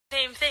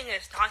same thing.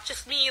 It's not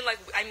just me. Like,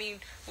 I mean,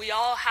 we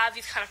all have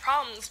these kind of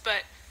problems,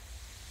 but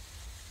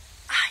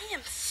I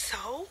am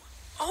so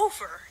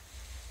over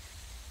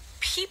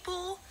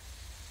people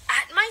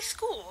at my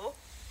school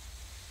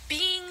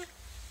being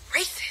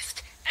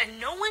racist and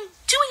no one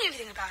doing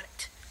anything about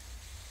it.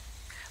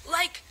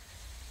 Like,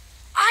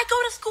 I go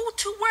to school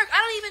to work. I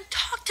don't even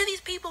talk to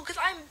these people because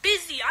I'm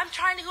busy. I'm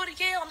trying to go to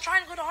Yale. I'm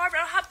trying to go to Harvard.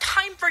 I don't have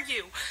time for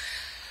you.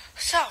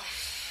 So,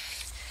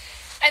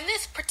 and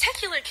this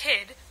particular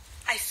kid,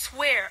 I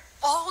swear,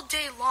 all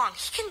day long,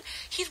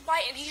 he's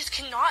white and he just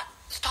cannot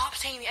stop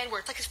saying the N-word.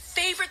 It's like his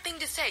favorite thing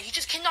to say. He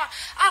just cannot,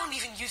 I don't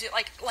even use it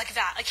like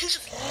that. Like, he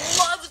just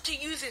loves to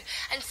use it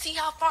and see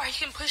how far he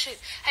can push it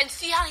and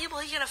see how many people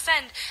he can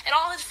offend. And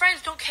all his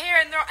friends don't care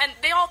and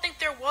they all think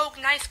they're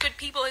woke, nice, good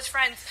people, his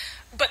friends,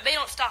 but they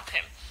don't stop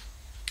him.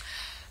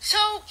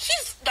 So,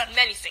 he's done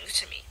many things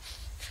to me.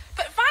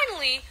 But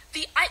finally,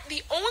 the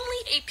only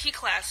AP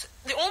class,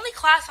 the only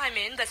class I'm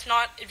in that's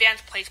not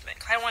advanced placement,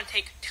 because I don't want to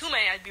take too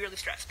many, I'd be really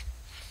stressed.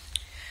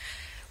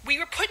 We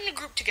were put in a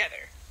group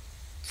together.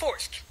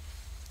 Forced.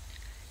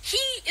 He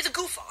is a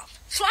goof off.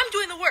 So I'm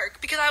doing the work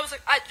because I was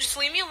like, just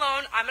leave me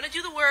alone. I'm gonna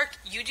do the work.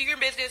 You do your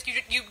business.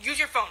 You use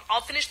your phone.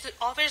 I'll finish the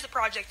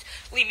project.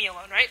 Leave me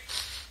alone, right?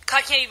 Because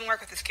I can't even work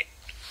with this kid.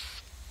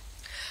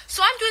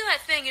 So I'm doing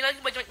that thing, you know,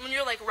 when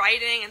you're like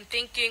writing and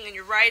thinking, and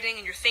you're writing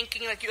and you're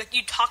thinking, like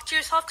you talk to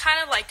yourself,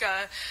 kind of like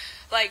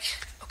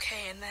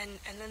okay, and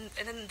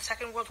then the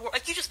Second World War,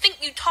 like you just think,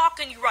 you talk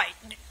and you write.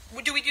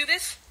 Do we do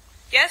this?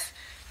 Yes.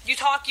 You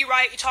talk, you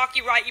write, you talk,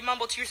 you write, you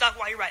mumble to yourself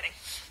while you're writing.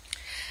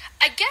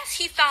 I guess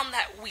he found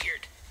that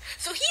weird.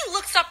 So he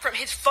looks up from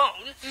his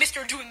phone,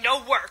 Mr. Doing No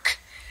Work,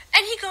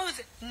 and he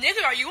goes,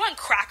 "Nigga, are you on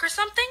crack or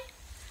something?"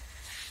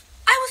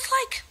 I was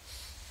like,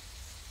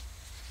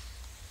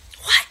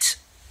 what?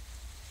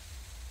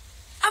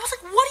 I was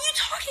like, what are you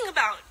talking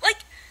about? Like,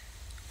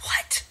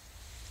 what?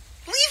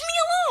 Leave me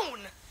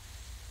alone.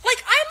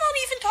 Like, I'm not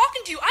even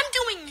talking to you. I'm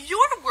doing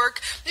your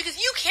work because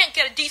you can't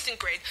get a decent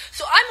grade.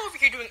 So I'm over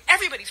here doing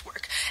everybody's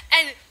work.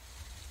 And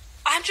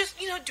I'm just,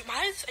 do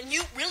mine, and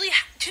you really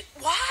have to,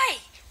 why?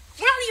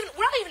 We're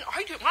not even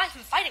arguing. We're not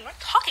even fighting. We're not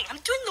talking. I'm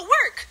doing the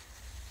work.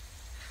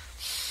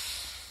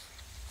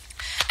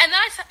 And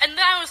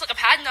then I was like, I've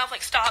had enough,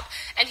 like, stop.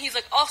 And he's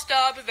like, I'll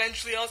stop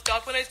eventually. I'll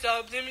stop when I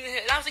stop. And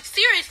I was like,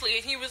 seriously?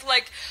 And he was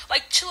like,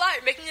 chill out.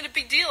 You're making it a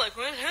big deal. Like,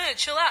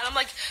 chill out. And I'm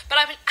like, but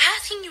I've been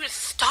asking you to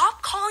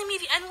stop calling me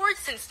the N-word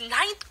since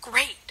 9th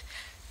grade.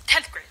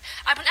 10th grade.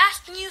 I've been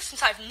asking you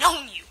since I've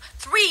known you.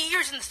 3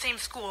 years in the same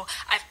school.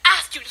 I've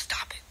asked you to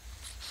stop it.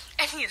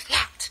 And he is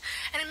not.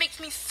 And it makes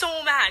me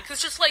so mad. Because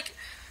it's just like,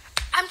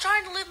 I'm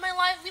trying to live my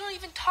life. We don't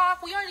even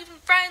talk. We aren't even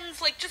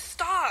friends. Like, just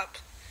stop.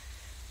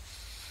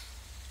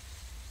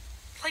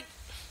 Like,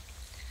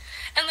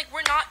 and like,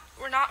 we're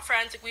not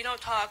friends. Like, we don't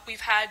talk.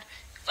 We've had,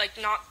 like,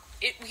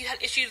 we had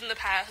issues in the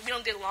past. We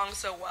don't get along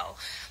so well.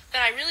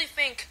 And I really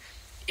think,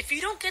 if you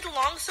don't get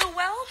along so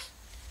well,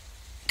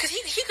 because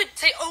he could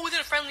say, oh, in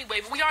a friendly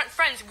way, but we aren't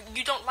friends.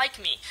 You don't like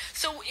me.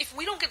 So if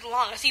we don't get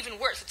along, that's even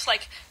worse. It's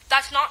like,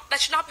 that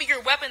should not be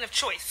your weapon of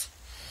choice.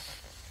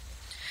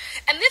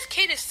 And this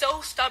kid is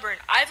so stubborn.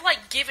 I've,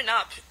 like, given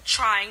up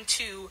trying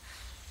to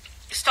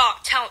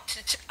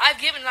I've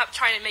given up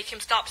trying to make him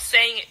stop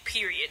saying it,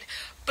 period.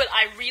 But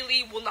I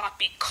really will not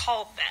be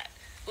called that.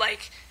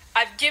 Like,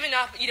 I've given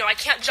up, I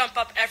can't jump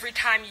up every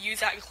time you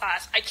use that in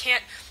class. I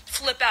can't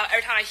flip out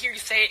every time I hear you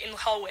say it in the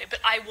hallway.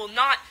 But I will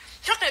not,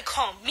 you're not going to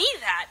call me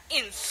that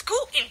in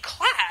school, in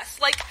class.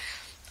 Like,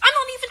 I'm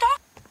not even talking.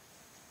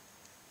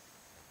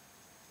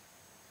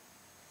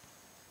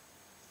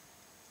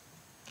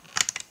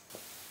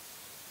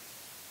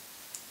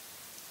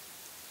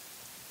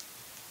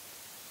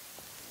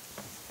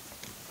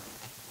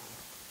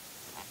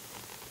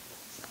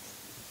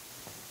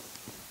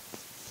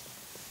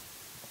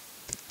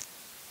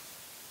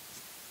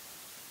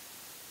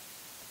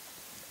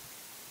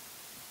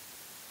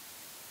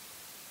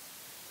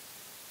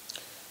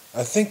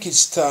 I think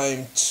it's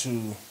time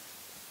to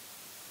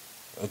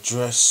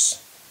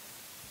address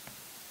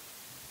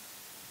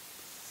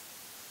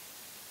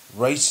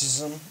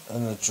racism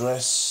and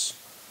address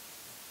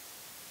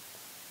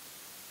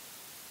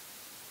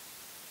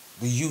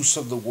the use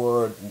of the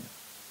word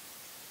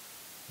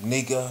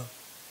nigger,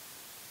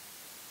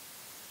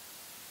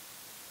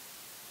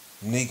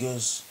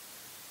 niggers.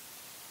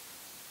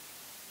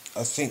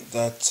 I think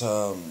that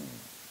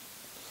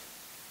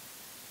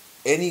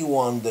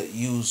anyone that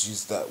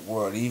uses that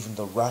word, even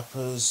the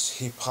rappers,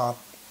 hip-hop,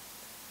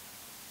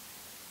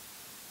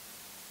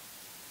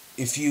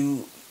 if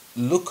you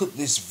look at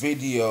this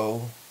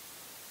video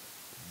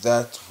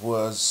that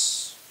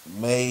was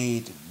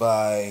made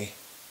by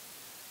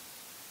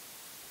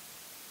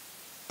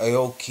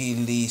Aoki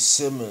Lee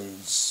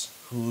Simmons,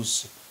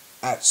 who's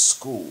at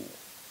school,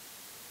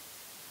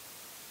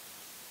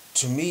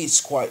 to me it's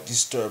quite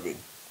disturbing.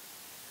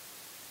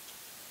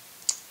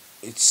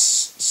 It's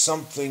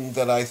something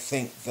that I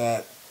think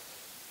that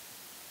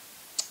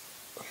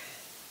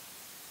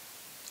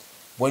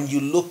when you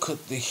look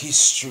at the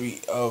history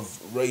of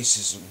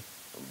racism,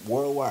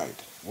 worldwide,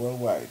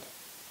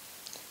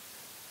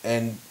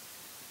 and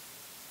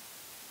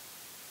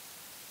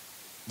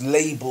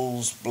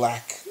labels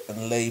black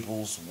and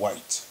labels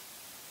white,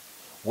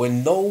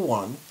 when no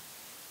one,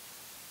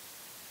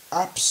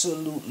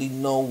 absolutely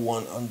no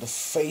one on the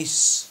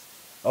face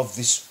of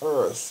this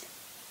earth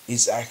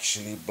is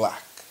actually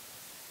black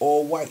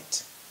or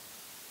white.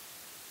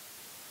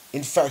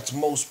 In fact,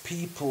 most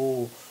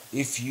people,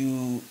 if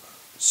you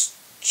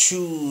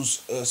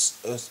choose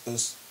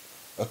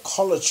a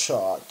color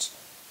chart,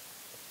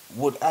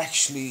 would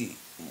actually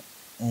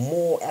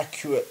more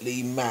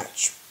accurately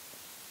match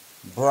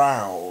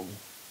brown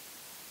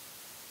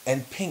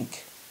and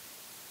pink.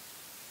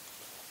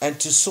 And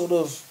to sort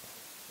of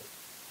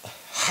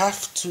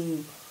have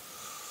to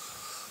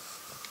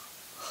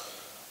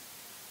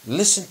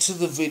listen to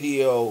the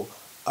video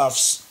of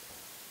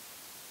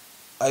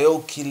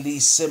Aoki Lee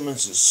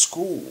Simmons at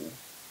school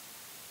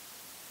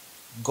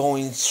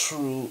going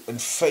through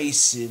and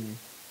facing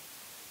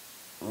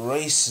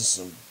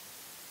racism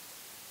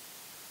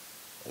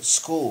at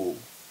school.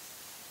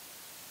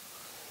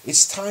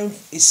 It's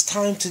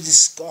time to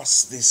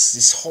discuss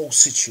this whole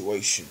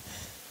situation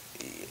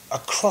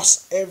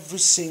across every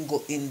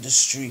single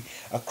industry,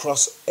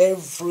 across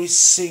every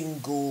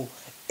single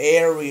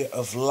area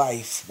of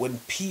life. When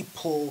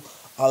people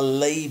are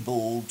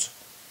labeled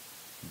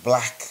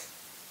black,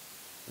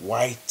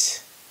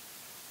 white,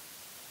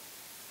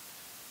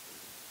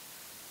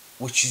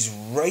 which is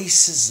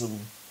racism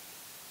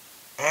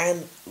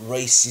and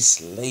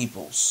racist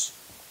labels,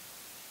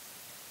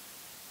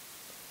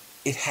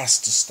 it has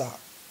to stop.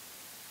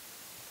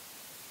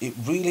 It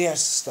really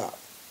has to stop.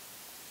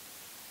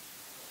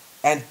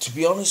 And to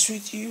be honest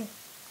with you,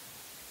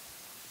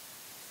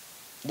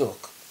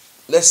 look,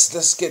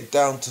 let's get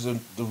down to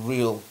the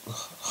real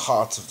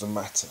heart of the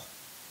matter.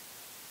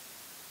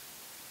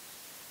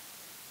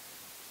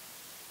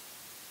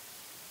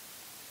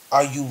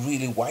 Are you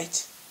really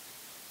white?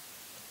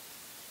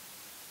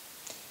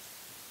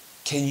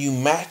 Can you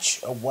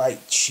match a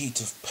white sheet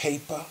of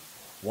paper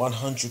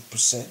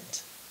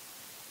 100%?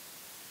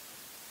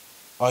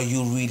 Are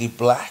you really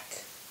black?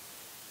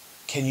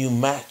 Can you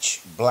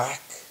match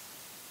black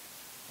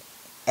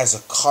as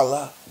a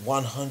color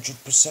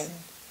 100%?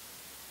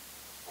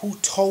 Who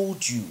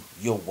told you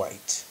you're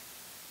white?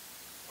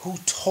 Who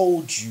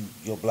told you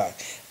you're black?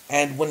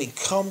 And when it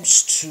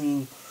comes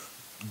to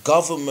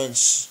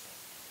governments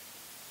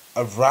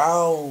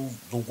around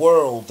the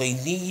world, they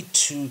need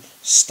to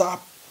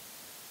stop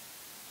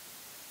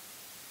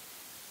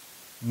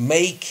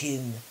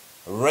making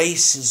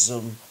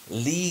racism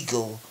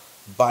legal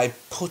by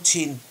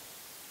putting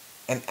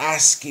and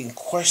asking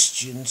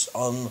questions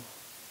on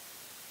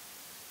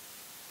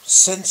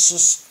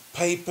census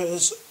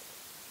papers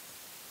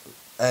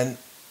and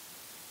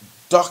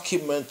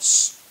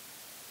documents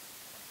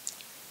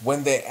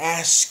when they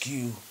ask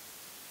you,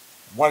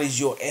 what is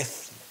your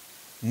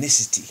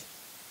ethnicity?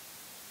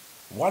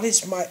 What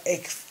is my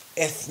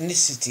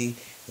ethnicity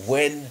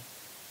when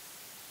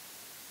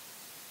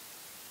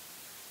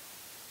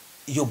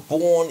you're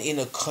born in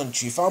a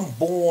country? If I'm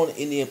born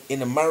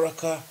in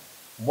America,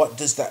 what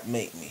does that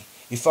make me?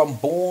 If I'm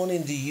born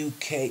in the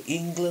UK,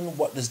 England,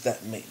 what does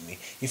that make me?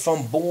 If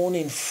I'm born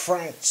in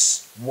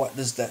France, what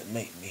does that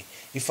make me?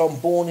 If I'm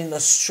born in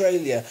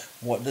Australia,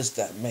 what does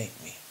that make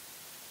me?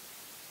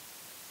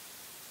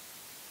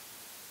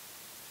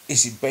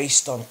 Is it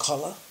based on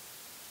color?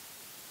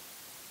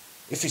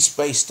 If it's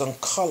based on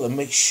color,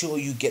 make sure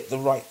you get the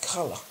right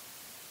color.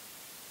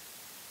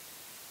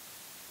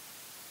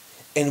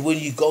 And when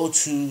you go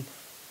to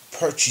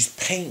purchase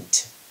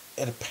paint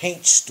at a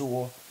paint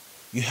store,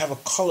 you have a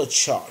color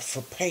chart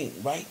for paint,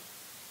 right?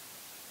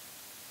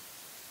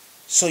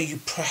 So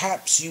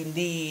perhaps you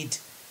need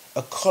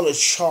a color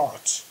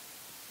chart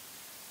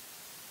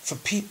for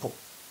people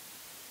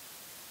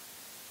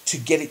to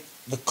get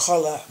the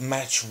color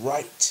match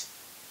right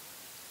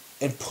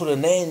and put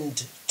an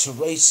end to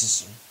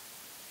racism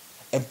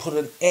and put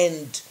an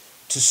end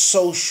to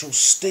social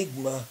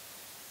stigma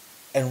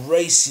and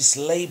racist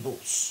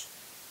labels.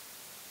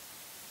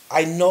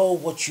 I know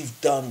what you've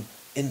done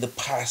in the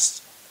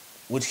past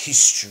with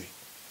history.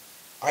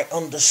 I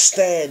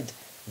understand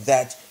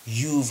that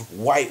you've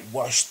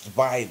whitewashed the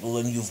Bible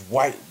and you've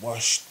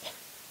whitewashed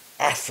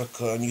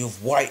Africa and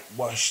you've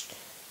whitewashed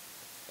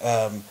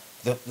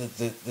the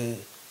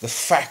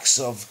facts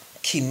of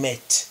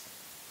Kemet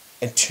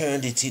and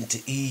turned it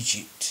into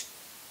Egypt,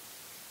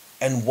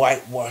 and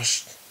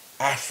whitewashed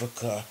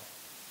Africa,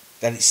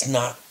 that it's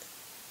not,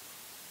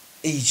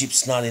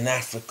 Egypt's not in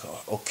Africa,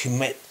 or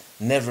Kemet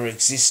never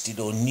existed,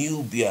 or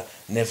Nubia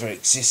never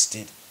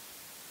existed,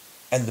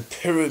 and the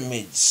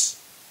pyramids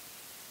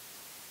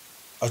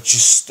are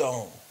just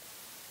stone.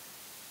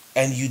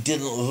 And you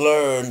didn't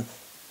learn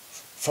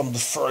from the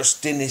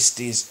first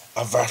dynasties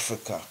of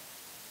Africa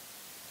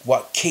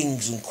what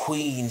kings and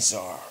queens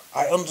are.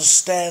 I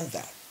understand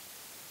that.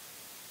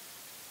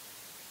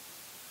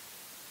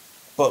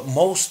 But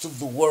most of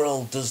the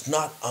world does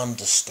not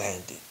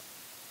understand it.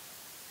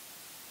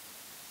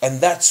 And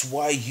that's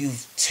why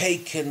you've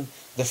taken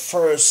the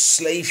first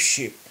slave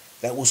ship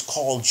that was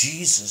called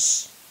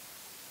Jesus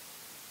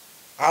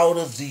out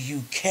of the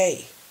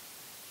UK,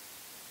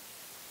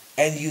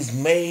 and you've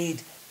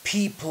made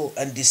people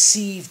and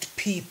deceived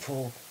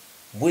people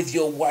with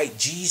your white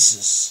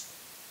Jesus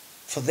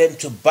for them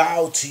to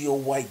bow to your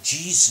white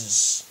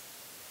Jesus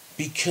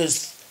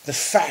because the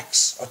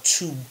facts are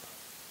too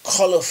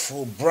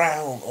colorful,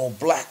 brown or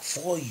black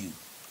for you.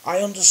 I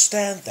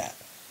understand that.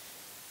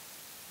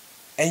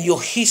 And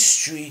your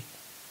history,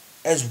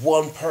 as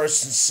one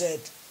person said,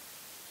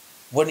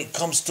 when it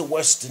comes to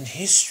Western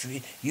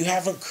history, you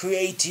haven't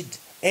created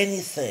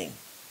anything.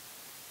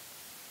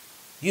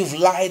 You've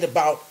lied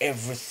about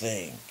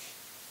everything.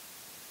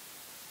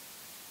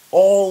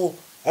 All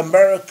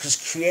America's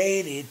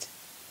created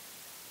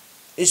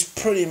is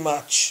pretty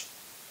much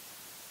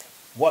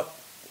what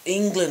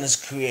England has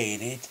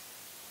created,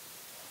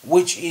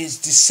 which is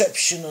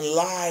deception and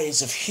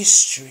lies of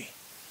history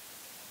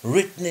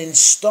written in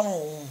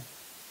stone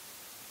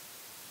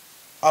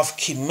of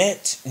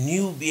Kemet,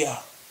 Nubia,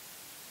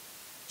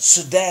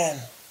 Sudan,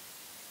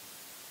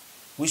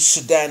 which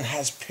Sudan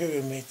has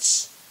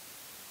pyramids.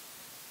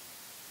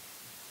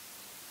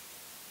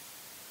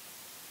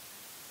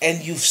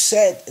 And you've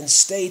said and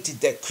stated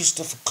that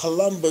Christopher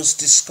Columbus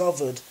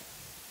discovered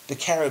the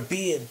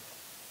Caribbean.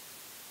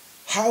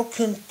 How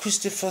can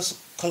Christopher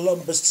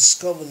Columbus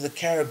discover the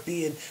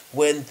Caribbean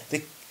when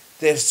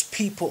there's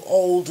people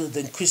older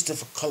than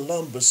Christopher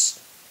Columbus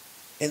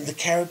in the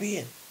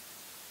Caribbean,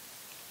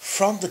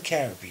 from the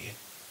Caribbean?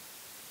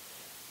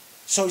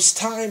 So it's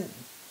time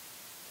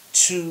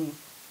to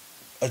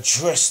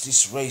address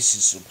this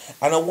racism.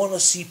 And I want to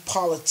see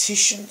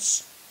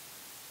politicians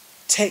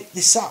take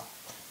this up,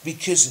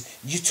 because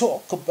you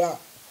talk about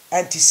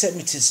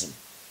anti-Semitism,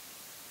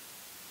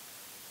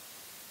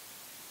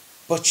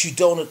 but you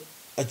don't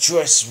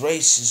address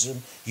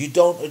racism. You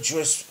don't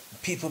address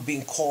people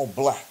being called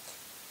black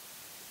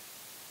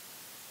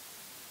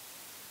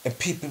and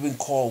people being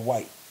called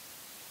white,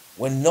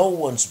 when no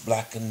one's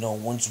black and no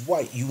one's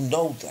white. You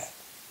know that.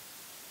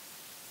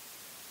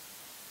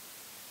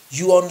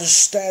 You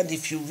understand,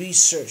 if you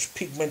research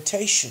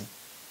pigmentation,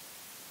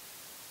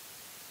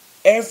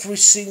 every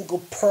single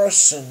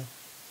person,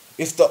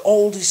 if the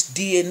oldest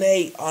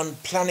DNA on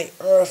planet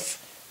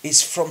Earth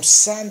is from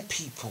sand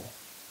people,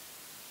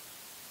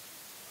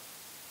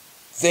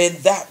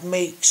 then that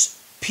makes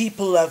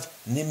people of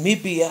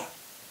Namibia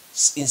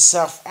in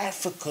South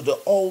Africa the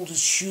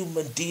oldest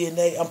human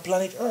DNA on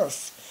planet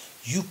Earth.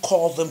 You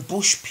call them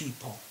bush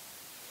people.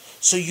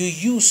 So you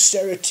use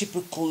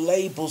stereotypical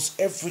labels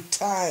every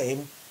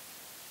time,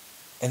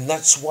 and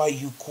that's why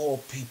you call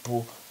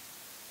people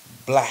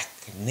black,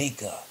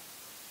 nigger,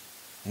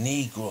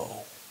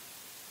 negro.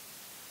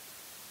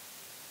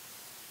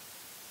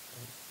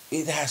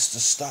 It has to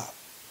stop,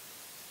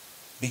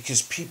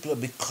 because people are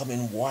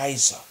becoming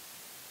wiser.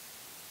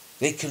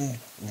 They can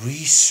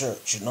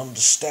research and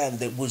understand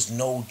there was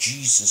no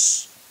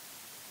Jesus.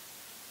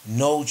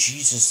 No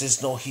Jesus.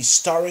 There's no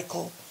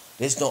historical,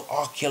 there's no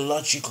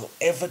archaeological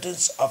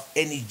evidence of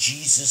any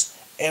Jesus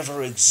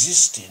ever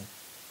existing.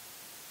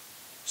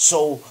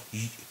 So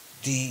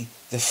the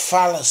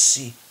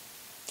fallacy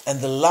and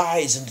the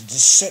lies and the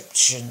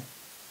deception,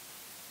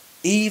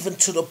 even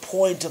to the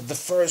point of the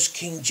first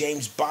King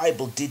James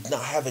Bible did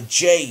not have a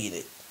J in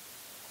it,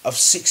 of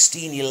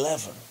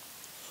 1611,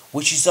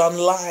 which is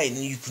online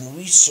and you can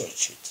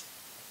research it.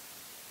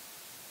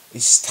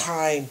 It's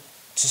time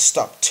to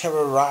stop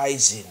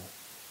terrorizing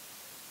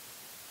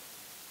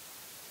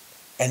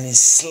and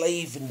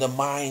enslaving the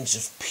minds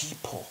of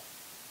people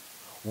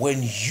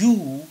when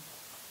you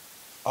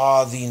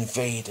are the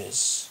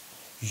invaders.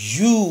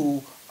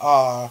 You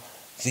are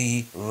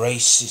the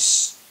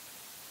racist.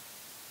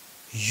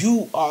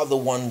 You are the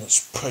one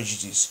that's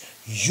prejudiced.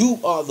 You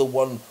are the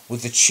one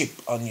with the chip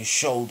on your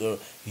shoulder.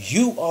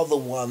 You are the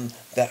one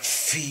that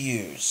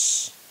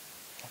fears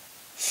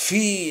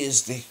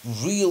the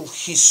real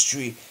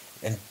history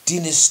and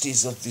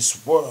dynasties of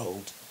this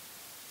world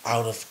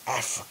out of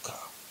Africa.